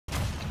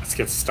Let's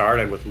get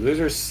started with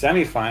losers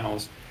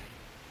semifinals.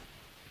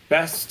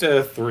 Best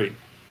of three,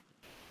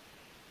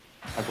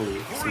 I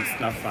believe, since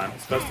not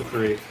finals. Best of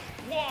three.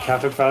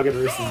 Captain Falcon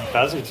versus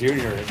Bowser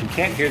Jr. If you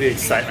can't hear the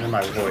excitement in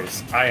my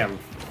voice, I am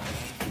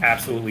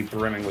absolutely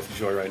brimming with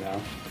joy right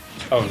now.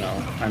 Oh no,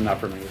 I'm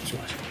not brimming with joy.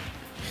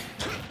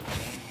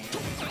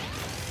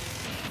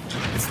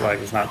 This lag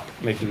is not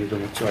making me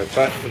brim with joy,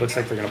 but it looks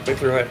like they're going to play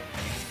through it.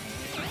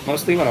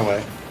 Mostly went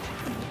away.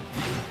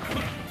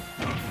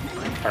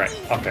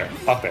 Alright, up there,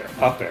 up there,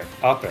 up there,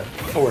 up there,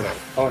 forward there.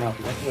 Oh no,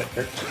 he went to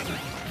there.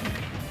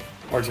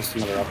 Or just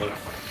another up there.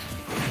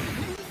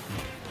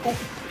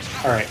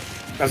 Alright,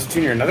 Bowser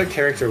Jr., another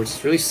character which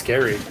is really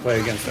scary to play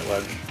against at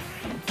ledge.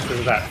 Because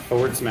of that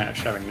forward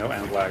smash having no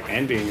end lag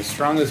and being as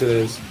strong as it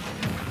is,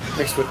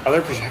 mixed with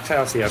other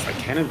projectiles he has, like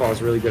Cannonball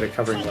is really good at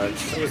covering ledge.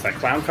 So is that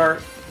Clown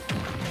Cart.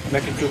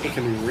 nyKovah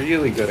can be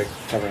really good at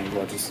covering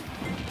ledges.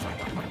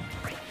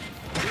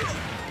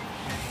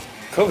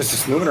 Kovah's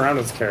just moving around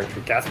with his character.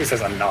 Gatsby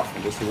says enough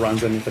and just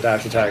runs in with the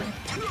dash attack.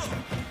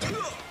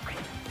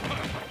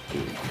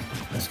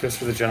 This goes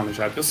for the gentleman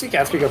jab. You'll see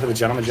Gatsby go for the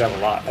gentleman jab a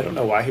lot. I don't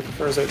know why he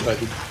prefers it, but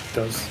he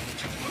does.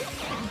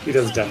 He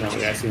does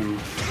definitely. I see him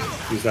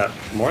use that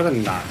more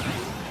than not.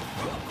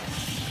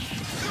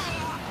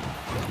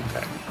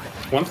 Okay.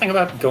 One thing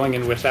about going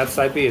in with that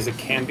side B is it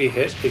can be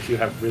hit if you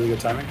have really good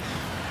timing.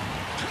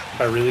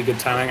 By really good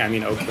timing, I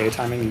mean okay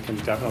timing. You can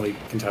definitely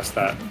contest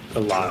that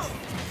a lot.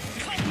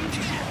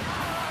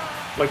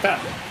 Like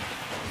that.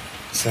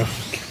 So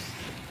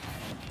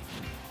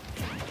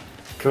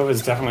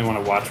Kovah's definitely want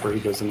to watch where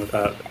he goes in with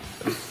that.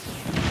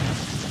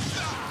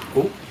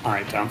 Oh,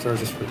 alright, down throw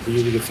just for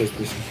really good face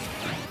position.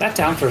 That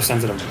down throw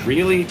sends it a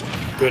really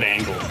good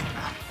angle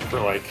for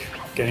like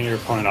getting your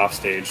opponent off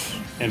stage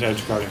and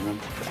edge guarding them.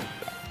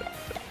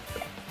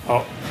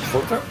 Oh,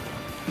 forward throw?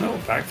 No,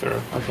 back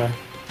throw. Okay.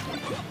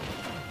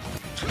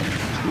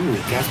 Ooh,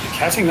 Gatsby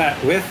catching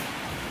that with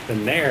the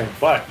nair,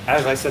 but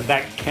as I said,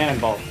 that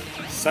cannonball.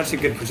 Such a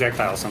good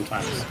projectile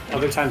sometimes.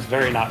 Other times,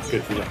 very not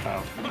good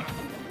projectile.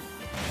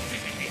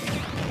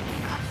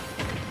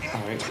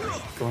 Alright,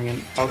 going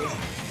in. Okay.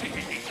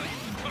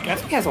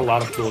 Gatsby has a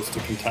lot of tools to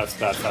contest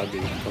that side B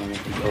going in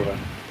from Kovah.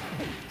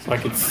 So I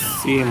could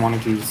see him wanting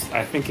to use.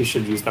 I think he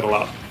should use that a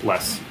lot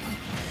less.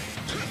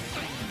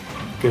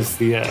 Because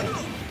the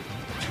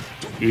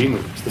UE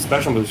moves, the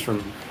special moves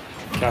from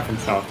Captain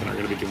Falcon are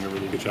going to be doing a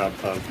really good job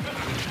of.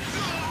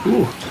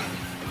 Ooh!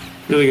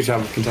 Really good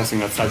job of contesting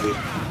that side B.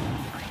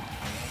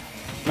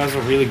 That was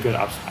a really good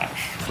up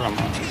smash from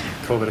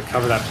Kovah to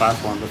cover that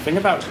platform. The thing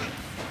about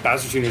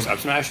Bowser Jr.'s up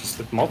smash is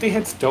that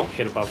multi-hits don't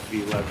hit above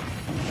the ledge.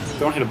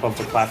 Don't hit above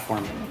the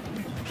platform.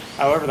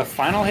 However, the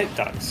final hit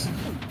does.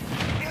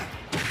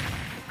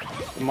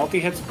 The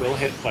multi-hits will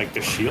hit like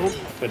the shield,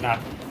 but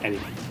not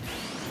anything.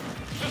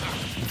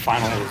 The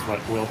final hit is what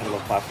will hit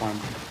above platform.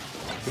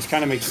 Which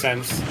kind of makes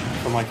sense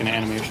from like an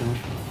animation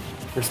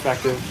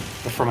perspective.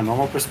 But from a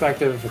normal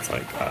perspective, it's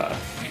like,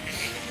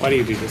 why do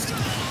you do this?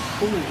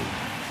 Ooh.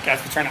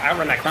 Gatsby trying to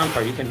outrun that clown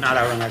car. You cannot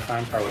outrun that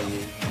clown car with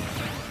me.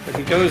 If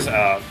he goes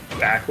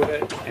back with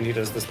it and he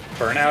does this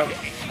burnout,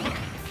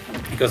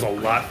 it goes a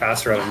lot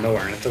faster out of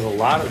nowhere and it does a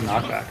lot of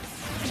knockback.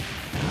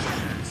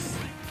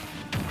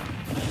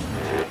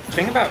 The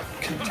thing about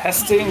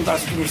contesting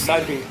Bowser Jr.'s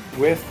side B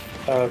with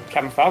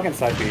Captain Falcon's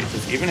side B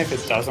is even if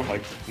it doesn't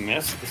like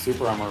miss, the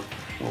super armor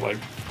will like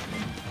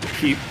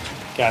keep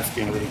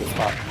Gatsby in a really good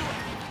spot.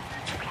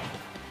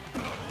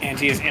 And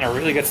he is in a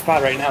really good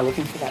spot right now,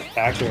 looking for that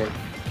back air.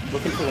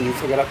 Looking for the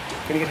neutral get up.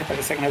 Gonna get hit by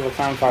the second hit of the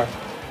clown car.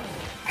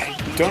 I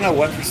don't know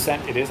what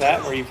percent it is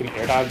at where you can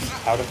air dodge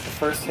out of the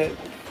first hit.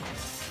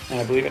 And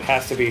I believe it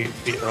has to be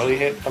the early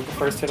hit of the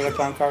first hit of the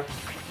clown car.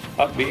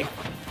 Up B.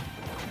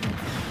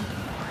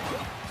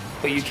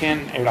 But you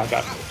can air dodge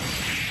out.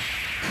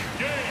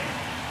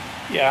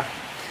 Yeah.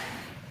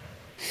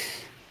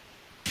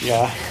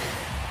 Yeah.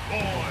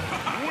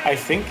 I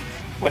think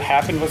what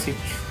happened was he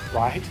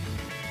tried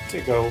to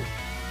go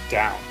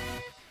down.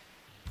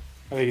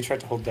 I think he tried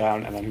to hold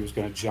down and then he was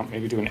going to jump,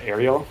 maybe do an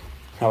aerial.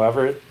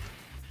 However,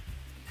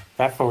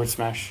 that forward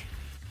smash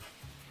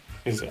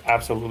is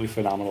absolutely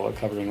phenomenal at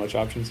covering ledge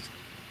options.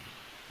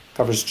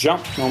 Covers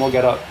jump, normal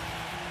get up.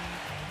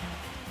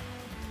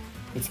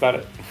 That's about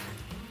it.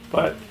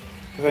 But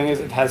the thing is,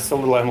 it has so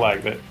little end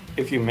lag that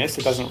if you miss,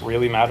 it doesn't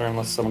really matter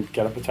unless someone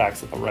get up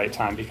attacks at the right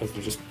time because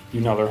they're just,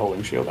 they're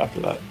holding shield after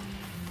that.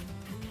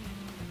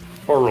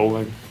 Or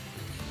rolling.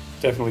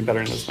 Definitely better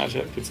in this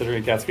matchup,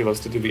 considering Gatsby loves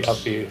to do the up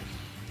B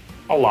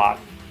a lot.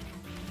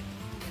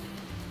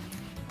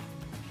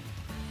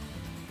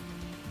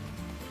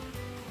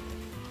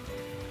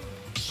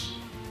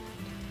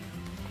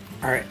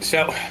 Alright,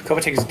 so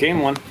Kovah takes game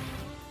one.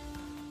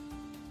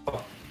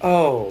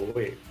 Oh,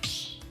 wait.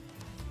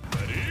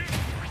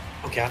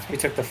 Oh, Gatsby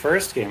took the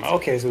first game.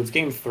 Okay, so it's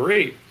game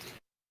three.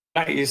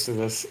 Not used to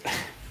this.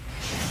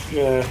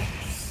 Kovah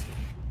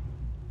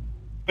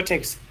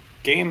takes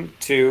game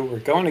two. We're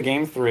going to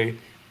game three.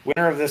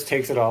 Winner of this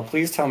takes it all.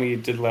 Please tell me you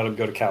did let him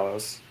go to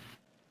Kalos.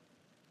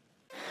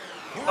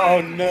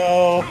 Oh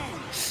no!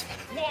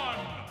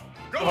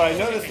 Oh, I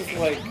noticed this is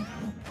like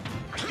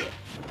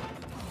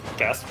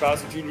best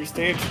Bowser Jr.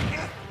 stage.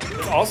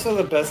 It's also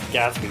the best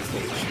Gatsby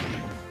stage.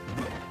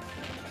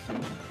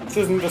 This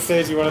isn't the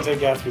stage you want to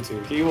take Gatsby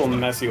to. He will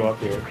mess you up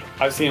here.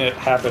 I've seen it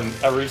happen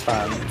every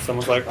time.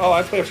 Someone's like, oh,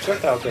 I play a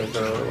projectile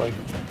character, or like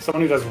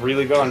someone who does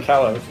really good on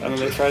Kalos, and then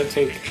they try to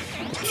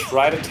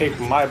take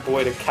my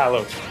boy to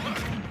Kalos.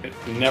 It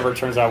never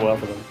turns out well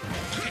for them.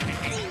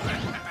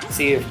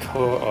 See if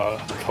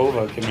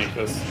Kova can make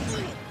this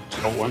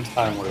at one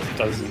time where it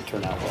doesn't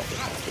turn out well for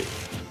Gatsby.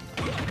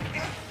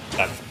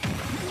 That's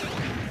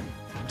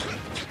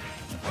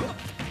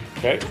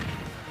okay.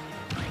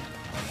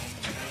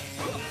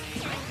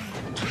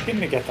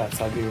 Getting to get that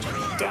side view.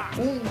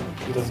 Down.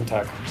 He doesn't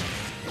attack.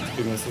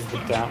 He misses the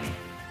down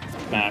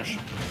smash.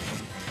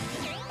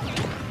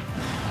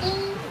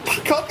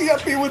 He caught the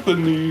up with the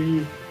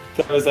knee.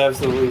 That was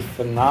absolutely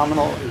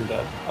phenomenal. You're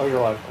dead. Oh, you're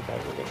alive. Okay,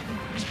 we're good.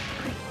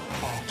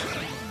 Oh,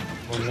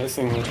 we're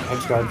missing the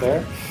edge guard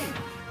there.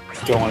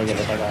 Don't want to get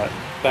hit by that.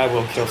 That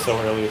will kill so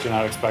early if you're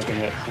not expecting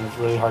it, and it's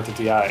really hard to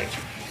DI,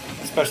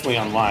 especially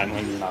online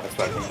when you're not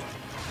expecting it.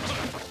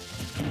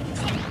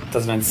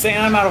 Does an insane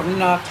amount of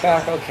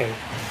knockback. Okay,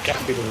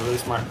 Gatsby was really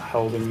smart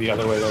holding the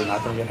other way though,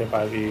 not going to get hit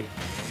by the,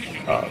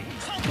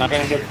 not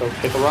going to hit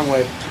the wrong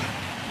way.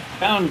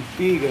 Down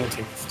B, going to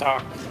take the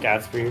stock.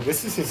 Gatsby,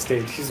 this is his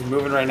stage. He's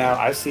moving right now.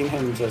 I've seen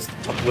him just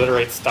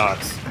obliterate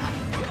stocks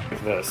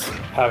like this,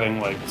 having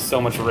like so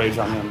much rage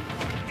on him.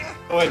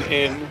 Going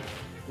in,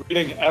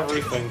 reading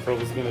everything Pro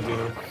was going to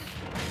do.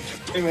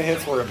 Getting the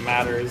hits where it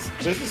matters.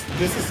 This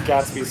is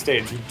Gatsby's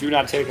stage. You do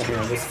not take him here,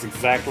 and this is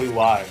exactly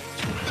why.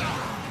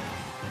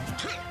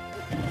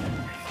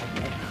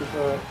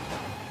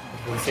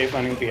 Safe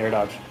landing with the air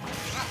dodge.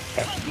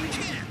 Okay.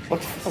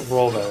 Look for the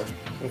roll there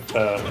with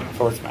the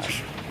forward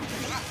smash.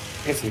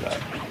 I can see that.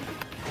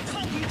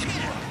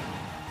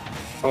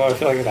 Oh, I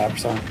feel like that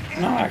percent.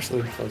 No,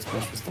 actually, forward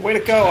smash was the way to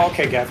go.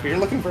 Okay, Gatsby, you're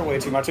looking for way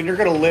too much, and you're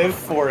gonna live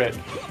for it.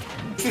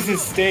 This is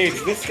his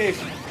stage. This stage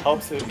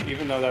helps him,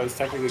 even though that was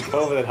technically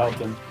Kova that helped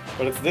him.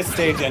 But it's this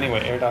stage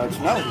anyway. Air dodge.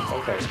 No.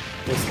 Okay.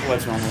 This is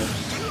ledge normally.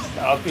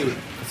 Up B.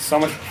 So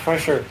much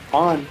pressure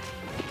on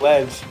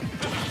ledge.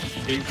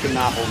 He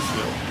cannot hold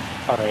still.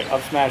 Alright,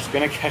 up smash,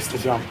 gonna catch the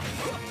jump.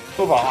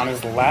 Kova on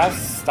his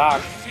last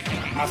stock,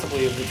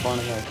 possibly of the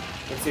tournament.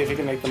 Let's see if he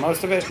can make the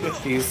most of it.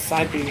 If these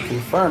side B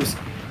confirms,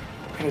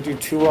 gonna do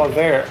too well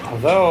there.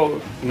 Although,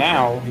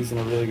 now he's in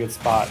a really good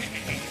spot.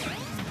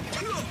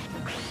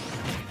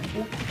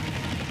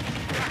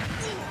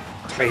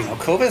 Wait, no,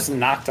 Kova's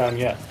not done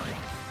yet.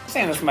 I'm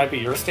saying this might be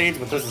your stage,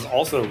 but this is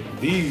also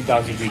the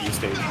Bowser Jr.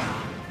 stage.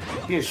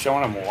 He is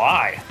showing him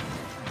why.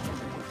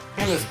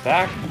 And his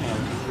back in a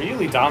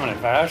really dominant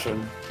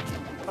fashion.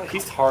 But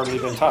he's hardly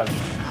been touched.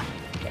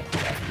 Okay,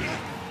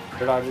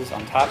 air dodges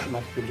on top, he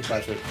might be able to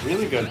catch it.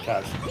 Really good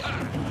catch.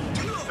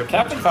 For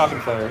Captain Falcon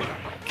player,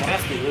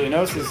 Gatsby really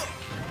knows his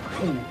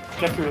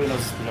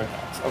projectiles.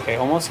 Okay,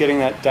 almost getting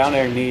that down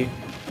air knee.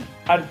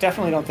 I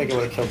definitely don't think it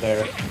would have killed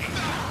there.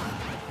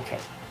 Okay.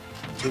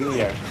 In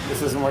the air.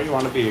 This isn't where you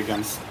want to be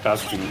against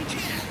Bowser Jr.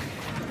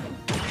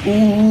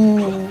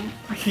 Ooh!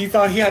 He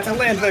thought he had to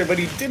land there, but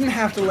he didn't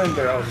have to land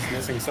there. Oh, he's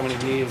missing so many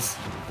knees.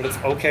 But it's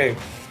okay,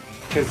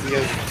 because he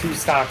has 2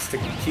 stocks to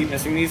keep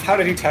missing these. How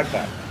did he tech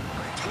that?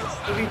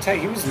 How did he tech?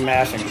 He was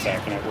mashing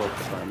attack and it worked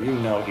for him. You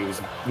know he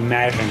was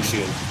mashing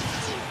shield.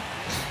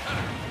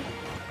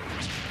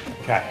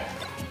 Okay.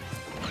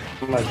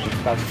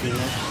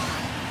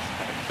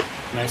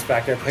 Nice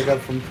back air pickup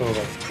from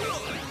Kova.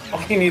 All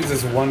he needs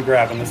is one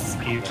grab and this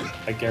is even,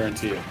 I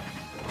guarantee you.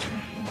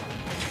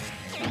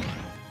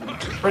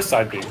 First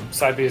side B.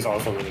 Side B is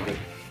also really good.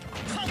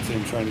 See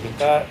him trying to get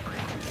that.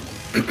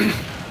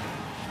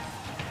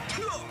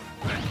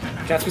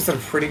 Gatsby's done a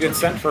pretty good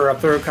set for up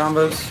throw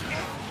combos.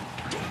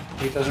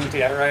 He doesn't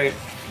get right.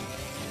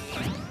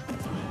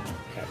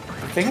 Okay.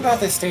 The thing about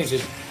this stage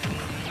is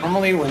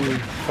normally when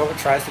Kova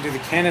tries to do the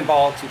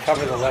cannonball to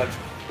cover the ledge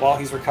while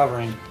he's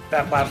recovering,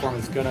 that platform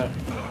is gonna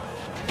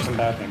do some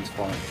bad things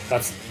for him.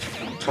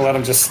 We'll let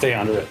him just stay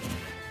under it.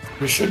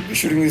 We should be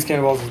shooting these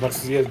cannonballs as much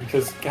as he is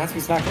because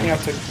Gatsby's not going out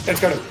to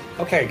edge guard him.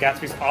 Okay,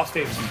 Gatsby's off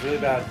stage is really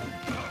bad.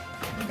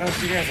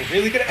 Gatsby has a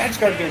really good edge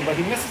guard game, but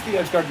he misses the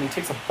edge guard and he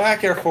takes a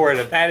back air for it,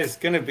 and that is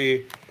going to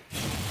be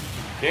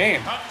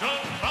game.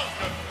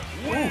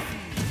 Ooh.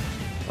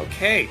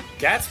 Okay,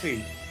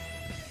 Gatsby,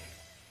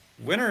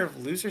 winner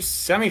of losers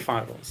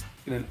semifinals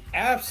in an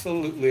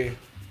absolutely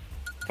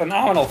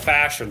phenomenal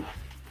fashion.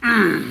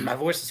 My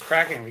voice is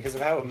cracking because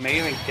of how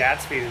amazing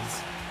Gatsby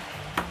is.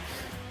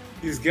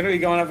 He's going to be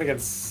going up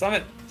against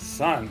Summit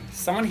Sun,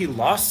 someone he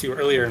lost to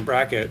earlier in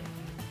bracket.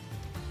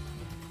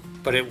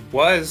 But it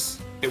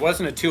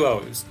wasn't a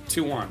 2-0, it was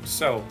 2-1.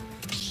 So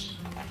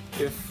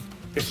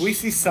if we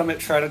see Summit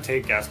try to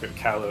take Gatsby at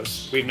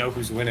Kalos, we know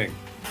who's winning.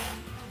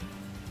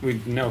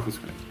 We know who's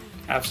winning.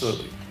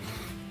 Absolutely.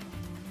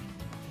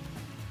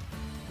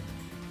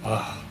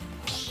 Oh.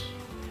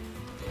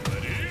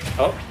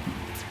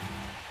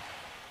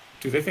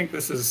 Do they think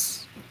this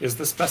is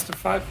this best of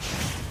 5?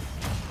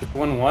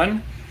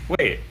 1-1?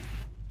 Wait.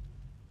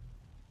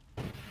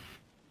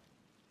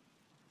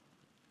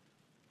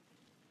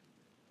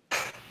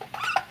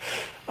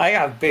 I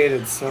got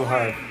baited so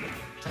hard.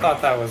 I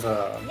thought that was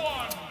a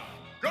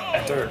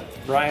dirt.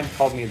 Ryan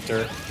called me a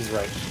dirt. He's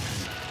right.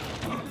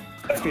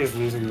 Gatsby is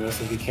losing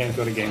this if he can't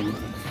go to game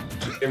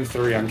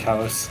 3 on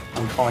Callus.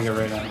 I'm calling it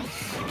right now.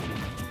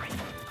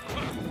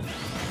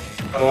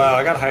 Oh wow,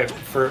 I got hyped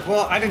for...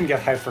 Well, I didn't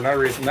get hyped for no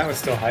reason. That was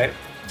still hype.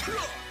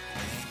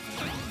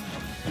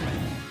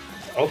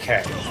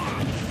 Okay.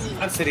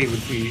 That city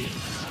would be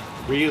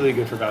really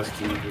good for Bowser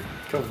Jr.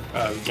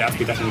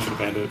 Gatsby definitely should have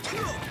banned it.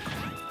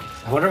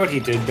 I wonder what he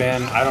did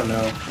ban. I don't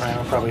know. Ryan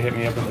will probably hit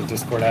me up in the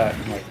Discord at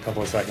in like a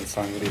couple of seconds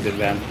telling me what he did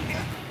ban.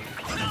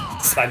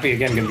 Side B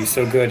again going to be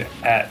so good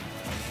at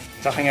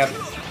stuffing up.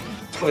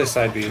 What is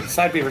side B?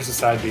 Side B versus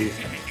side B.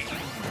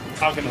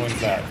 Falcon wins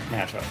that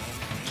matchup.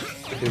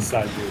 His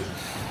side B.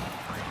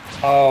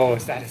 Oh,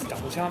 is that his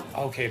double jump?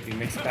 Okay, if he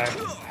makes it back,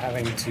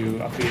 having to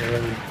up the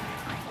early.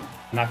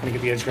 Not going to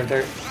get the edge guard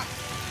there.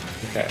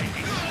 Okay.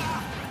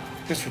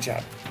 Just for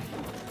jab.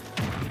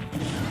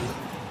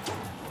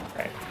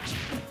 Right.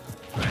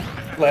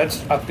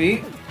 Ledge, up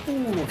B.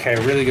 Ooh, okay,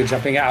 really good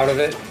jumping out of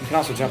it. You can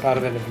also jump out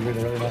of it if you move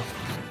it really well.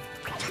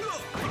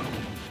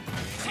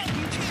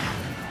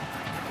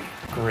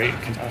 Great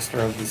contester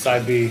of the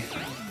side B.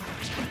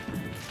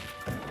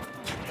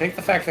 I think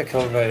the fact that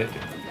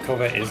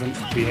nyKovah isn't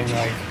being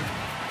like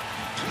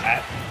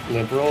that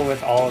liberal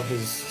with all of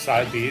his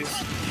side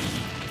Bs.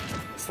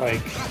 It's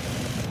like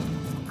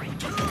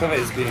nyKovah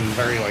is being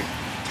very like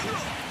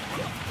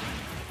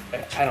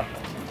I don't know.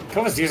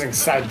 nyKovah's using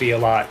side B a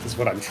lot is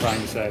what I'm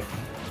trying to say.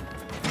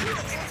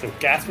 So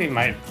Gatsby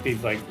might be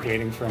like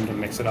waiting for him to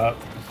mix it up.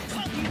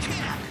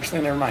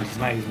 Actually, never mind. He's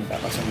not using it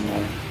that much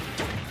anymore.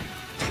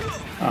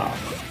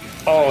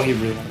 Oh, he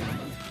really wanted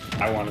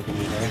it. I wanted to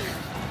be there.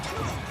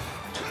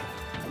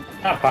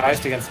 Not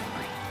biased against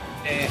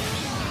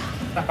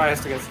not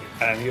biased against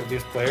any of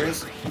these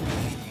players.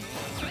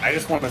 I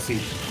just want to see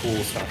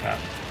cool stuff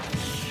happen.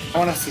 I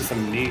want to see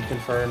some knee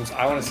confirms.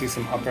 I want to see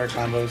some up air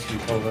combos from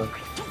nyKovah.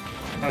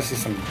 I want to see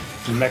some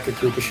Mecha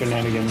Koopa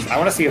shenanigans. I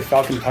want to see a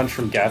Falcon Punch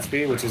from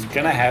Gatsby, which is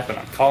gonna happen.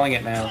 I'm calling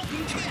it now.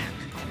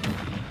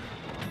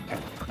 Okay.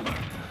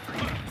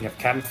 You have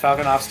Captain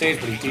Falcon off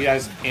stage, but he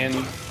DIs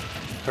in.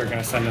 We're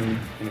gonna send him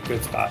in a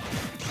good spot.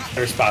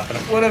 Better spot than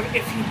it would have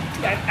if he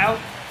got out.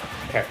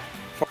 Okay.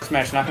 Force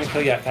Smash, not gonna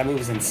kill yet. That move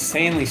is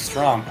insanely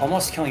strong.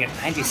 Almost killing at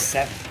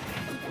 97.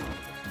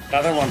 The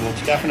other one will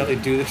definitely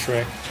do the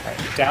trick. Alright,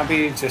 down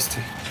B just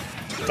to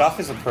stuff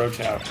his approach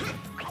out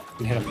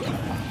and hit him.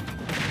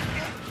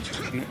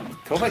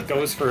 nyKovah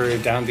goes for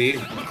down B,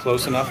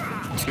 close enough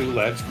to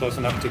ledge, close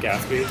enough to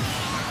Gatsby.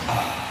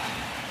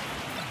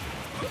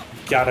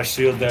 Got a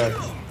shield there.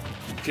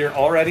 If you're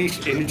already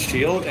in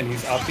shield and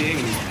he's up being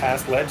and he's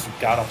past ledge, you've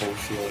got a whole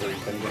shield or you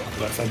can get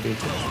that side B.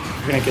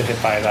 You're gonna get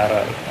hit by that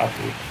up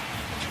B.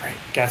 Alright,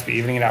 Gatsby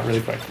evening it out really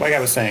quick. Like I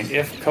was saying,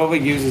 if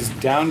nyKovah uses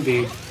down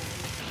B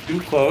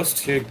too close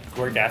to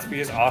where Gatsby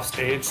is off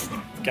stage,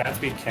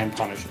 Gatsby can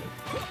punish it.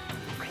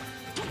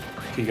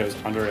 If he goes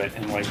under it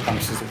and like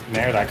punishes it from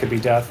there, that could be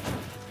death.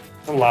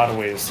 There's a lot of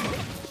ways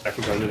that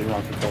could go really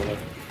wrong for nyKovah.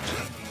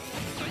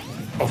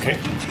 Okay.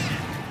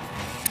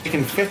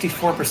 Taking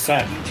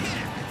 54%.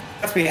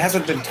 Gatsby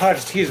hasn't been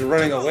touched. He's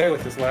running away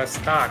with his last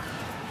stock.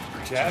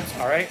 Jabs,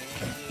 alright.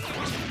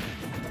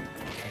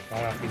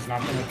 Okay, he's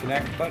not going to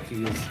connect, but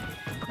he is.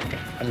 Okay.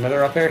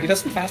 Another up air. He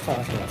doesn't fast fall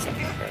after that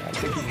second up air. I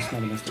think he just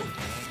might have missed it.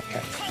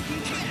 Okay.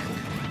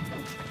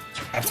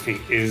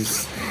 Gatsby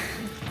is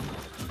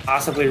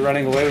possibly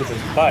running away with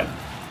it, but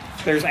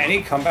if there's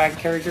any comeback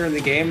character in the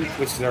game,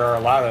 which there are a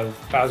lot of,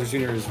 Bowser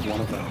Jr. is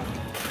one of them.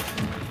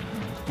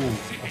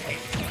 Okay.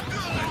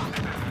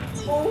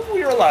 Oh,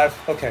 we're alive.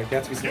 Okay,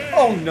 Gatsby's here.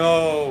 Oh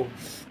no!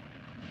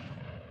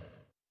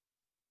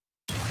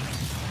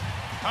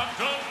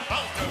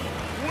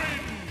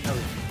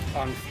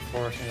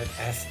 Unfortunate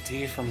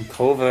SD from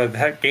nyKovah.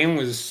 That game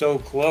was so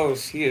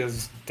close. He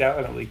is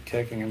definitely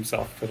kicking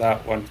himself for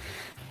that one.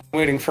 I'm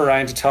waiting for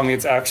Ryan to tell me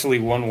it's actually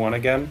 1-1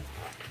 again,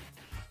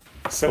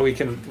 so we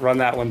can run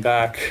that one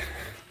back.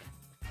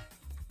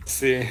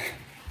 See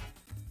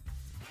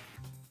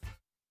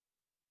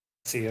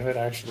if it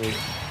actually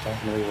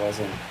definitely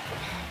wasn't.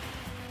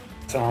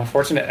 So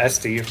unfortunate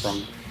SD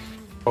from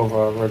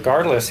nyKovah.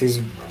 Regardless, he's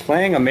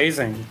playing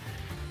amazing.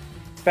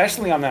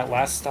 Especially on that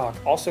last stock.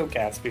 Also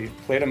Gatsby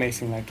played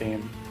amazing that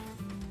game.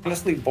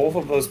 Honestly, both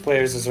of those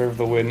players deserve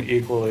the win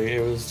equally.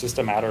 It was just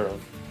a matter of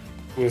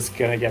who was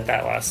gonna get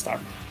that last stock.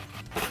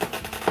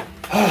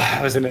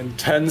 That was an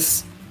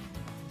intense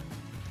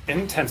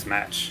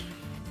match.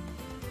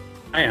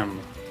 I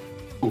am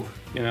ooh,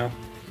 you know?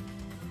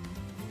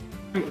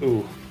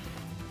 Ooh.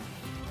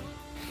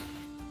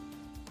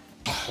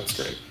 That was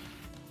great.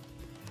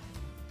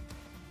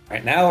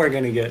 Alright, now we're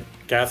gonna get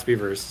Gatsby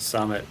versus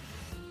Summit.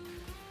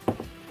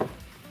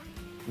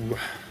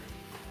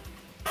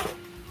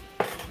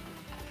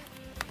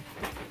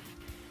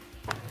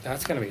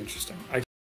 That's gonna be interesting.